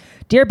 Okay.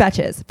 Dear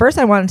Betches, first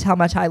I want to tell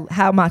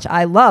how much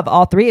I love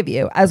all three of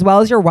you, as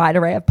well as your wide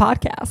array of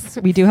podcasts.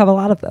 We do have a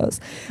lot of those.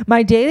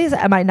 My days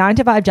at my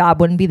 9-to-5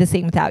 job wouldn't be the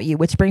same without you,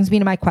 which brings me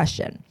to my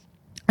question.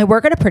 I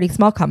work at a pretty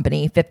small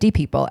company, 50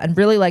 people, and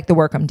really like the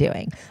work I'm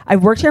doing.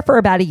 I've worked here for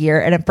about a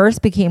year and at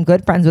first became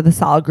good friends with a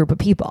solid group of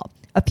people.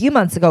 A few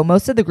months ago,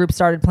 most of the group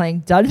started playing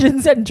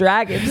Dungeons and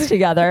Dragons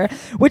together,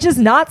 which is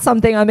not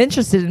something I'm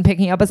interested in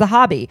picking up as a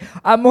hobby.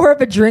 I'm more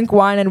of a drink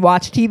wine and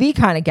watch TV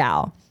kind of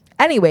gal.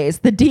 Anyways,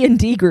 the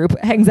D&D group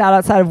hangs out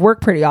outside of work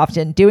pretty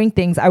often, doing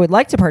things I would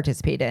like to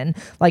participate in,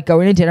 like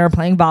going to dinner,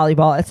 playing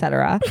volleyball,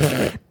 etc.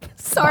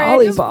 Sorry, I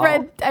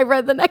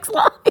read the next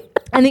line.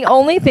 And the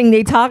only thing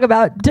they talk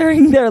about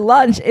during their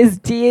lunch is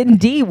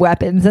D&D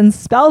weapons and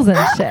spells and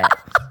shit.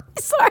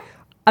 Sorry.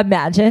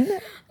 Imagine.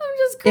 I'm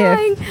just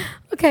crying.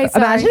 Okay,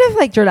 sorry. Imagine if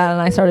like Jordana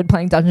and I started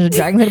playing Dungeons and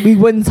Dragons and we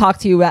wouldn't talk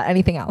to you about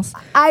anything else.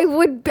 I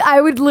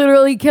would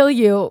literally kill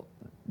you.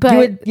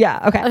 But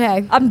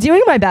Okay. I'm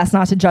doing my best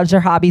not to judge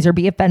their hobbies or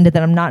be offended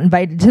that I'm not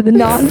invited to the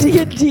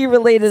non-D&D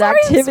related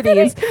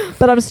activities,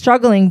 but I'm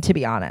struggling, to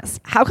be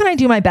honest. How can I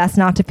do my best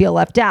not to feel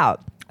left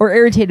out or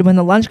irritated when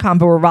the lunch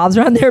convo revolves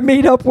around their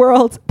made-up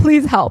worlds?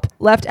 Please help.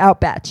 Left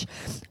out Betch.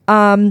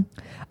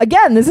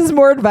 Again, this is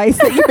more advice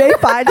that you may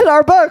find in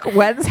our book,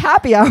 When's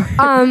Happy Hour.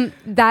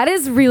 That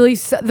is really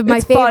my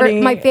favorite.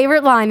 Funny. My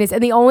favorite line is,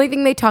 and the only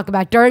thing they talk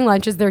about during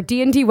lunch is their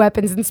D&D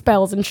weapons and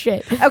spells and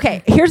shit.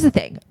 Okay, here's the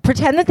thing.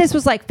 Pretend that this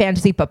was like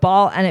fantasy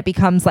football and it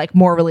becomes like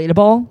more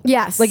relatable.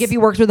 Yes. Like if you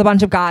worked with a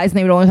bunch of guys and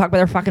they would only talk about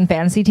their fucking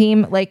fantasy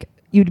team, like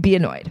you'd be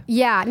annoyed.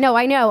 Yeah, no,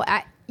 I know.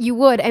 You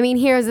would. I mean,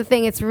 here's the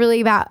thing. This is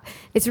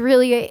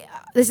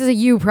a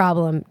you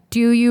problem.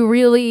 Do you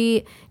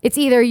really, it's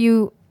either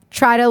you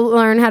try to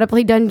learn how to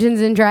play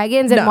Dungeons and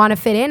Dragons and want to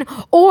fit in,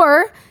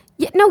 or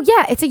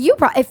it's a you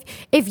problem.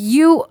 If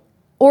you,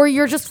 or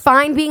you're just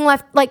fine being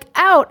left like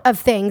out of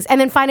things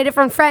and then find a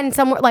different friend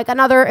somewhere, like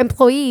another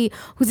employee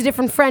who's a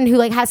different friend who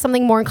like has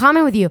something more in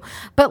common with you.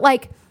 But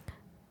like,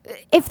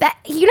 if that,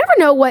 you never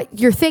know what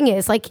your thing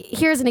is. Like,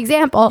 here's an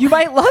example. You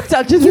might love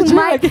Dungeons and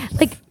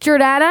Dragons. Like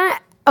Jordana.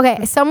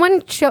 Okay,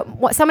 somebody showed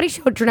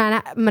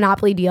Jordana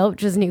Monopoly Deal,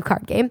 which is a new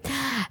card game.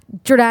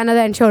 Jordana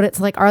then showed it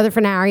to like Arthur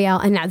and Ariel,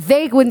 and now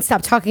they wouldn't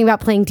stop talking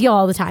about playing Deal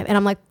all the time. And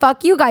I'm like,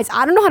 fuck you guys,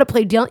 I don't know how to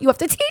play Deal. You have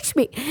to teach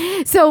me.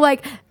 So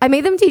like, I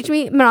made them teach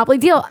me Monopoly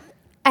Deal.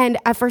 And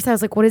at first I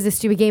was like, what is this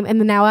stupid game? And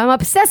then now I'm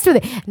obsessed with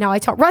it. Now I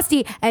taught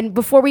Rusty, and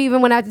before we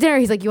even went out to dinner,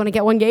 he's like, you want to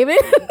get one game in?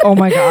 Oh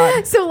my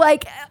God. So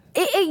like,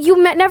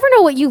 you never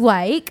know what you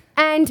like,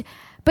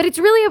 but it's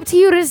really up to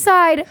you to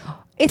decide.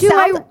 Do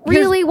I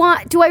really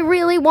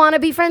want to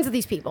be friends with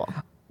these people?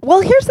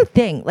 Well, here's the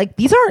thing. Like,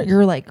 these aren't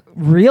your like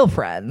real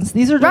friends.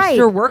 These are just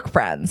your work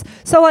friends.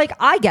 So like,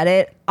 I get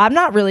it. I'm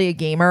not really a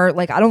gamer.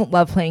 Like, I don't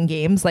love playing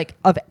games like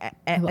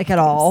at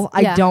all.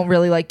 I don't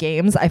really like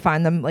games. I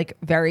find them like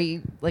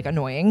very like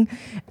annoying,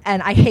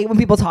 and I hate when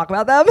people talk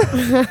about them.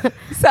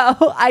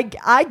 So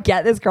I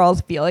get this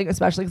girl's feeling,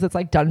 especially because it's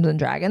like Dungeons and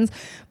Dragons.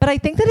 But I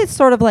think that it's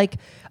sort of like,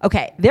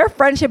 okay, their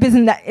friendship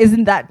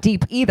isn't that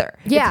deep either.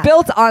 Yeah. It's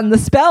built on the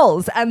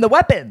spells and the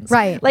weapons.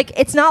 Right. Like,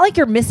 it's not like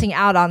you're missing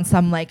out on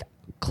some like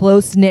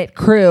close-knit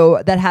crew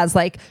that has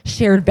like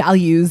shared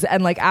values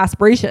and like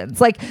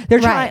aspirations. Like they're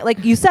trying,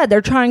 like you said, they're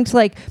trying to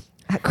like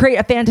create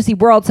a fantasy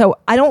world. So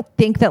I don't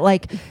think that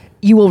like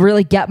you will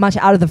really get much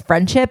out of the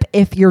friendship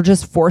if you're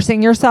just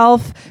forcing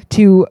yourself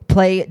to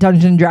play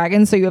Dungeons and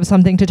Dragons so you have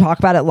something to talk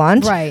about at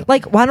lunch. Right.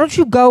 Like, why don't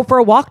you go for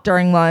a walk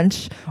during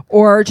lunch,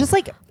 or just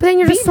like But then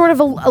you're just sort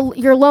of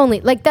you're lonely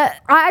like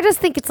that. I just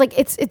think it's like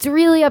it's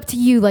really up to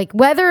you, like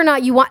whether or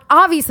not you want.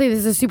 Obviously, this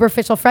is a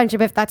superficial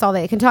friendship if that's all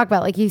they can talk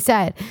about, like you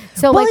said.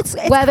 So well, it's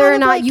whether or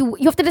not like, you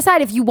have to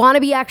decide if you want to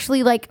be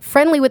actually like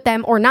friendly with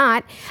them or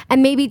not,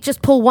 and maybe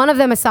just pull one of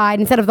them aside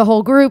instead of the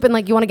whole group, and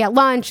like you want to get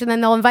lunch, and then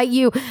they'll invite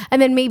you,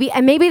 and then maybe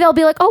they'll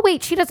be like, oh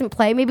wait, she doesn't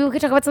play. Maybe we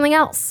could talk about something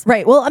else.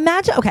 Right. Well,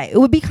 imagine. Okay, it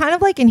would be kind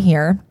of like in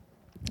here.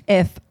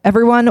 If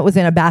everyone was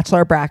in a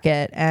Bachelor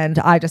bracket and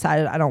I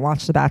decided I don't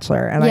watch The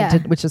Bachelor and I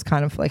did, which is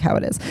kind of like how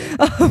it is.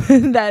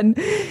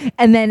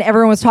 and then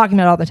everyone was talking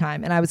about it all the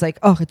time. And I was like,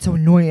 oh, it's so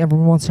annoying.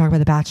 Everyone wants to talk about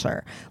The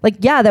Bachelor. Like,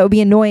 yeah, that would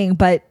be annoying,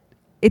 but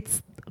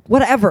it's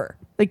whatever.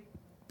 Like,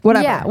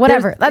 whatever. Yeah,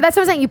 whatever. That's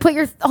what I'm saying. You put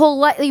your whole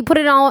life, you put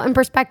it all in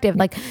perspective.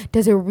 Like,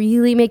 does it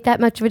really make that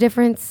much of a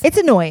difference? It's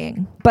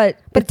annoying, but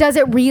does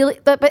it really?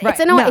 But right, it's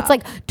annoying. No. It's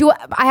like,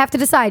 I have to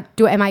decide?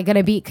 Am I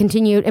going to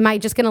continued? Am I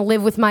just going to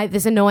live with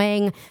this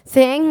annoying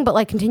thing, but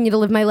like continue to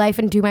live my life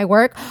and do my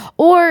work,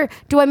 or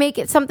do I make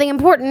it something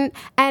important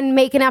and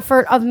make an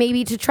effort of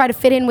maybe to try to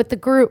fit in with the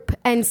group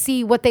and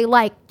see what they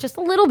like just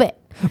a little bit?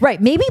 Right.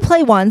 Maybe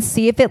play once,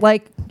 see if it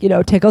like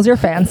tickles your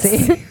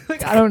fancy.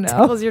 Like, I don't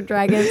know. Tickles your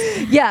dragons.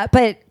 Yeah,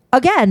 but.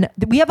 Again,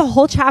 we have a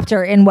whole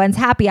chapter in When's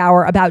Happy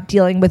Hour about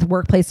dealing with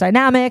workplace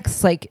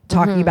dynamics, like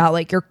talking about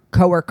like your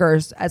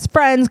coworkers as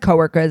friends,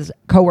 coworkers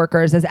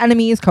as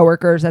enemies,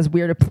 coworkers as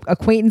weird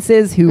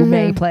acquaintances who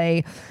may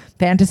play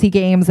fantasy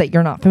games that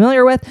you're not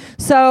familiar with.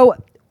 So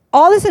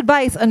all this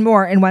advice and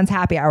more in When's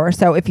Happy Hour.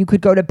 So if you could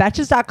go to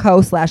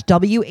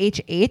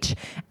betches.co/WHH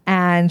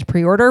and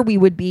pre-order, we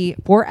would be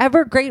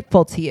forever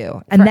grateful to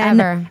you. And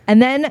forever.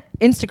 then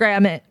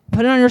Instagram it,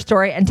 put it on your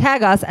story and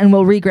tag us and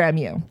we'll regram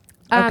you.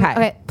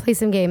 Okay, play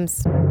some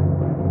games.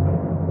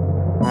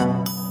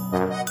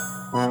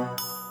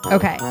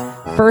 Okay,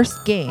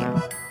 first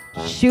game.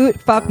 Shoot,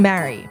 fuck,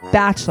 marry.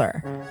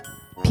 Bachelor.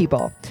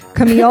 People.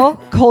 Camille,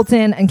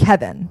 Colton, and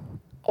Kevin.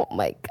 Oh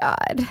my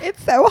God.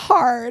 It's so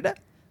hard.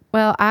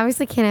 Well, I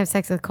obviously can't have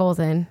sex with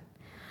Colton.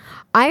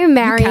 I am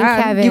marrying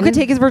Kevin. You could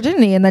take his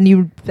virginity and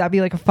then that'd be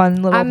like a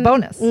fun little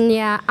bonus.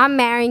 Yeah, I'm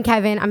marrying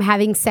Kevin. I'm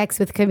having sex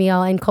with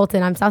Camille and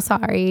Colton. I'm so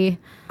sorry.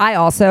 I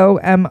also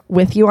am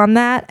with you on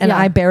that. And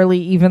I barely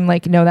even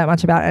like know that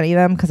much about any of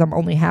them because I'm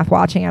only half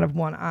watching out of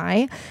one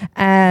eye.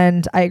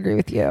 And I agree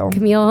with you.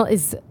 Camille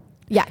is...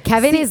 Yeah,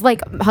 Kevin is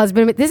like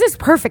husband. This is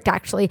perfect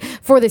actually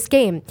for this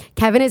game.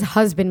 Kevin is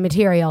husband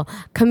material.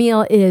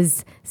 Camille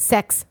is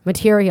sex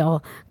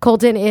material.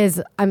 Colton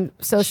is, I'm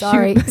so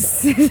sorry,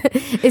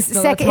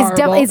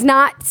 is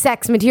not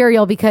sex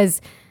material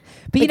because.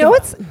 But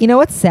you know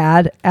what's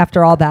sad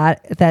after all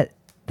that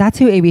that's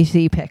who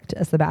ABC picked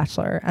as the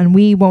Bachelor, and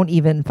we won't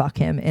even fuck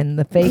him in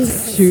the fake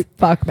shoot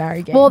fuck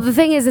marry game. Well, the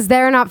thing is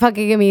they're not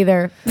fucking him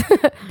either.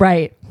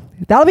 Right.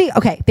 That'll be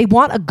okay. They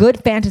want a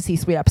good Fantasy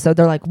Suite episode.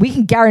 They're like, we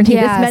can guarantee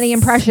this many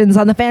impressions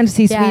on the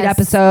Fantasy Suite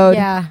episode.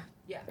 Yeah,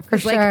 for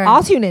sure. Like,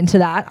 I'll tune into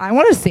that. I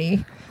want to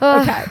see.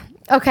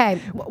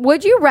 Okay.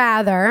 Would you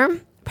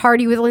rather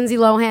party with Lindsay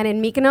Lohan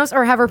in Mykonos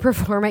or have her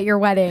perform at your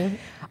wedding?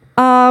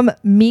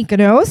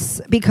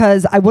 Mykonos,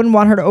 because I wouldn't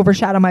want her to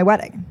overshadow my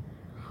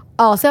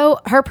Also,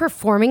 her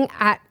performing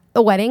at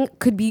a wedding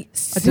could be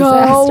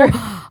so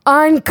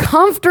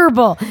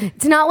uncomfortable.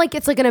 It's not like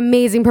it's like an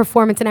amazing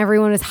performance and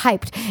everyone is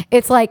hyped.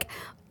 It's like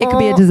it could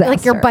be a disaster.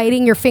 Like you're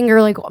biting your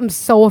finger. Like, I'm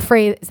so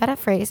afraid. Is that a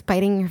phrase?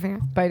 Biting your finger?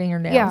 Biting your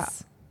nails. Yeah.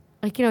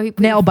 Like,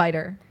 nail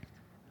biter.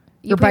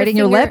 You're biting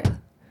your lip?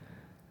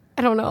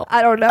 I don't know.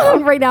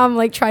 Right now I'm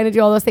like trying to do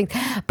all those things.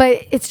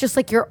 But it's just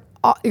like you're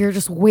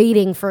just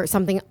waiting for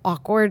something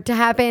awkward to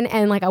happen.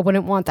 And like I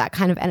wouldn't want that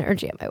kind of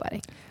energy at my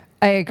wedding.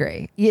 I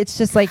agree. It's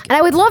just like... And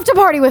I would love to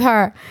party with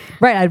her.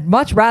 Right. I'd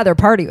much rather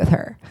party with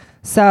her.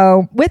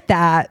 So with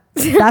that,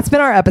 that's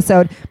been our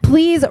episode.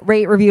 Please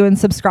rate, review, and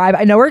subscribe.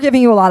 I know we're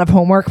giving you a lot of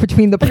homework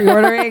between the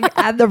pre-ordering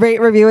and the rate,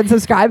 review, and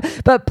subscribe,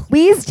 but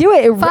please do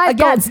it. 5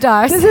 gold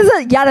stars. This is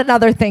yet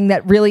another thing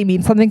that really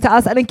means something to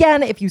us. And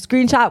again, if you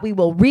screenshot, we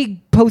will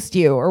repost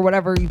you or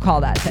whatever you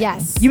call that thing.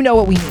 Yes. You know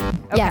what we mean.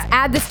 Okay. Yes.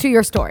 Add this to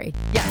your story.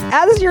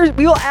 Yes.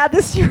 We will add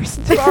this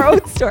to our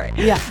own story.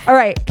 Yeah. All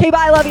right. Okay.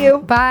 Bye. Love you.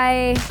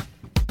 Bye.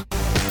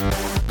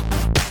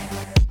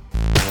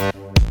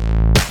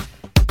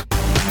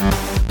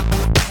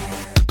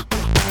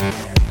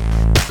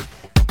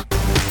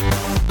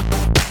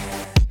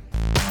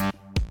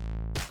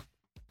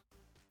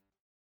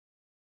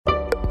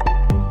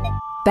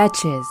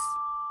 Betches.